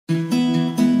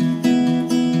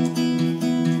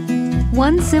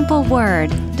One simple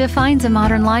word defines a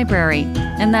modern library,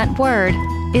 and that word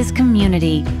is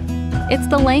community. It's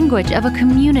the language of a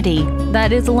community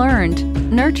that is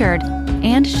learned, nurtured,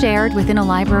 and shared within a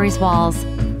library's walls.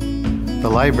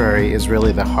 The library is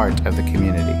really the heart of the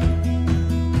community.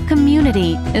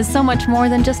 Community is so much more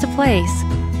than just a place.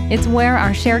 It's where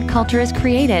our shared culture is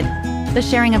created, the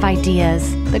sharing of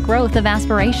ideas, the growth of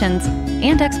aspirations,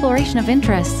 and exploration of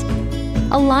interests.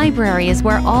 A library is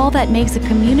where all that makes a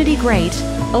community great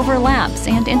overlaps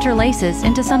and interlaces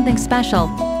into something special,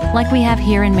 like we have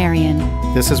here in Marion.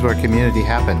 This is where community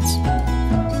happens.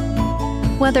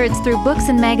 Whether it's through books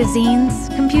and magazines,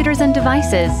 computers and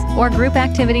devices, or group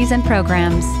activities and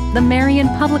programs, the Marion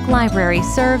Public Library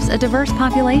serves a diverse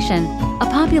population, a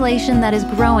population that is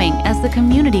growing as the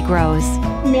community grows.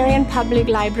 Marion Public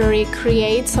Library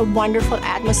creates a wonderful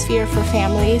atmosphere for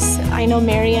families. I know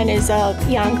Marion is a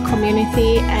young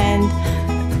community, and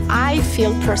I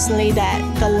feel personally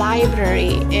that the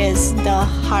library is the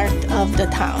heart of the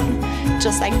town.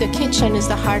 Just like the kitchen is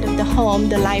the heart of the home,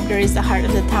 the library is the heart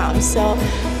of the town. So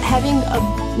having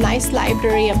a nice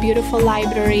library, a beautiful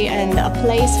library, and a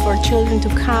place for children to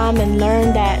come and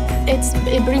learn, that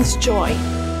it brings joy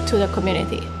to the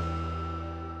community.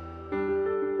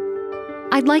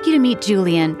 I'd like you to meet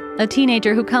Julian, a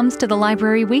teenager who comes to the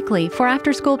library weekly for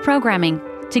after-school programming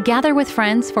to gather with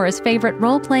friends for his favorite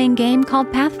role-playing game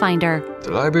called Pathfinder.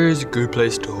 The library is a good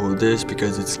place to hold this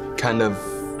because it's kind of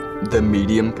the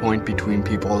medium point between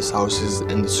people's houses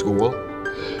and the school.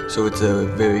 So it's a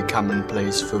very common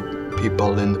place for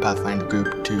people in the Pathfinder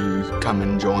group to come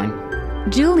and join.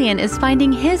 Julian is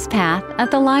finding his path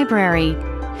at the library.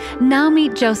 Now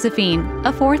meet Josephine,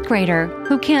 a 4th grader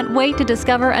who can't wait to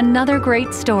discover another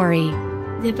great story.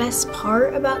 The best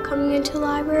part about coming into the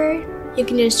library, you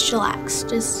can just chillax.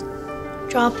 Just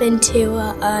drop into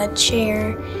a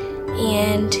chair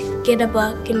and get a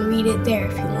book and read it there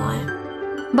if you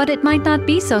want. But it might not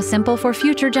be so simple for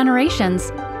future generations.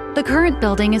 The current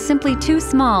building is simply too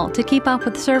small to keep up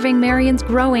with serving Marion's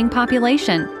growing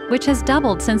population, which has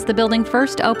doubled since the building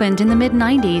first opened in the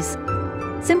mid-90s.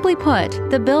 Simply put,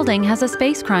 the building has a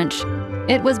space crunch.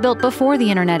 It was built before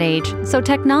the internet age, so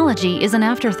technology is an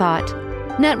afterthought.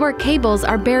 Network cables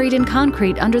are buried in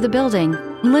concrete under the building,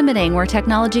 limiting where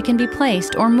technology can be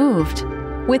placed or moved.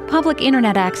 With public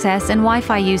internet access and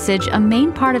Wi-Fi usage a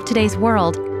main part of today's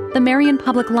world, the Marion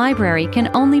Public Library can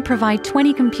only provide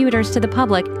 20 computers to the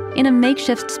public in a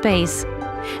makeshift space,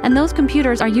 and those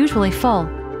computers are usually full.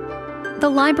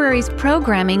 The library's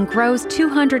programming grows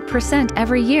 200%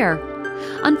 every year.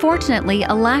 Unfortunately,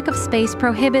 a lack of space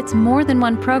prohibits more than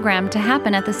one program to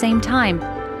happen at the same time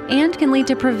and can lead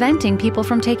to preventing people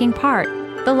from taking part.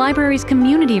 The library's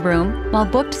community room, while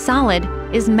booked solid,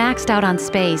 is maxed out on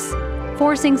space,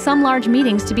 forcing some large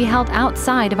meetings to be held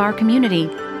outside of our community.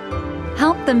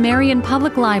 Help the Marion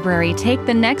Public Library take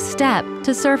the next step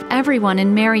to serve everyone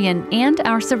in Marion and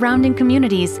our surrounding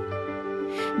communities.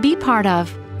 Be part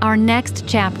of our next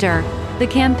chapter, the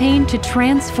campaign to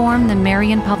transform the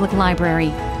Marion Public Library.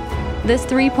 This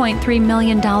 $3.3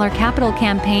 million capital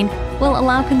campaign will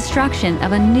allow construction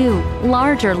of a new,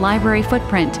 larger library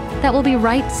footprint that will be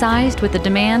right-sized with the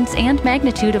demands and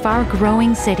magnitude of our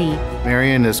growing city.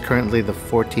 Marion is currently the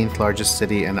 14th largest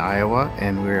city in Iowa,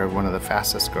 and we are one of the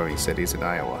fastest growing cities in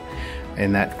Iowa.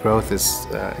 And that growth is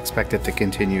expected to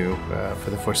continue for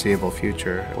the foreseeable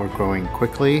future. We're growing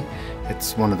quickly.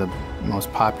 It's one of the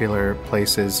most popular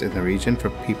places in the region for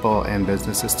people and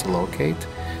businesses to locate,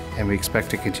 and we expect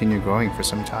to continue growing for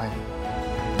some time.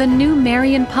 The new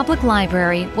Marion Public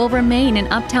Library will remain in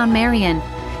Uptown Marion,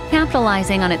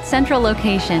 capitalizing on its central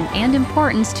location and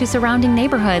importance to surrounding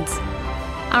neighborhoods.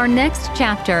 Our next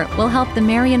chapter will help the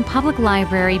Marion Public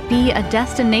Library be a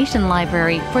destination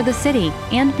library for the city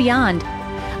and beyond,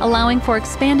 allowing for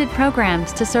expanded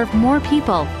programs to serve more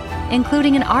people,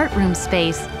 including an art room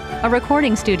space, a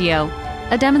recording studio,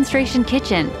 a demonstration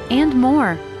kitchen, and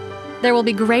more. There will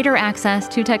be greater access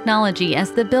to technology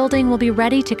as the building will be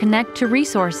ready to connect to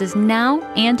resources now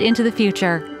and into the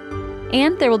future.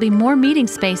 And there will be more meeting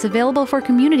space available for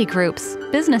community groups,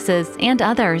 businesses, and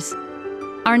others.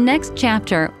 Our next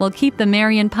chapter will keep the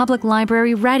Marion Public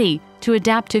Library ready to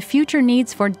adapt to future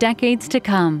needs for decades to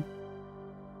come.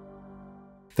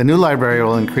 The new library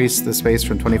will increase the space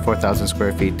from 24,000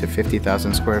 square feet to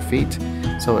 50,000 square feet,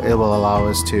 so it will allow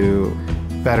us to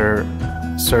better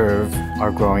serve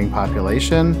our growing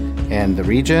population and the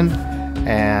region,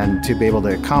 and to be able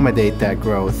to accommodate that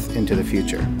growth into the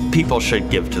future. People should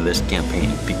give to this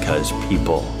campaign because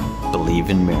people believe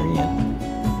in Marion.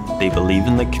 They believe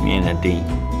in the community.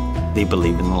 They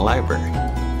believe in the library.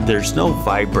 There's no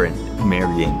vibrant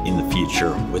Marion in the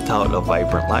future without a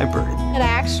vibrant library. And I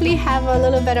actually have a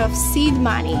little bit of seed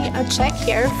money, a check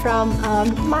here from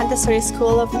Montessori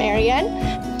School of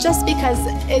Marion, just because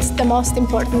it's the most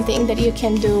important thing that you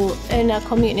can do in a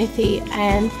community,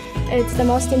 and it's the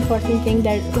most important thing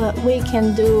that we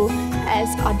can do as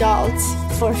adults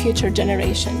for future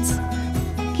generations.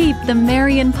 Keep the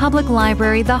Marion Public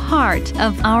Library the heart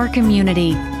of our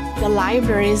community. The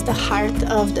library is the heart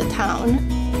of the town.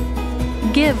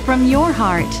 Give from your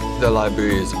heart. The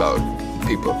library is about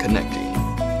people connecting.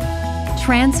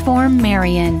 Transform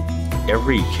Marion.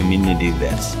 Every community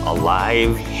that's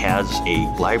alive has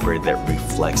a library that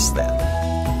reflects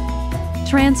that.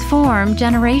 Transform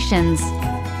generations.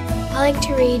 I like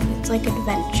to read. It's like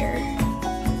adventure.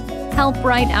 Help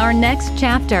write our next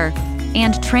chapter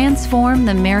and transform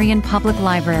the Marion Public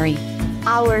Library.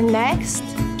 Our next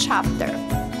chapter.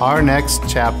 Our next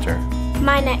chapter.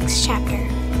 My next chapter.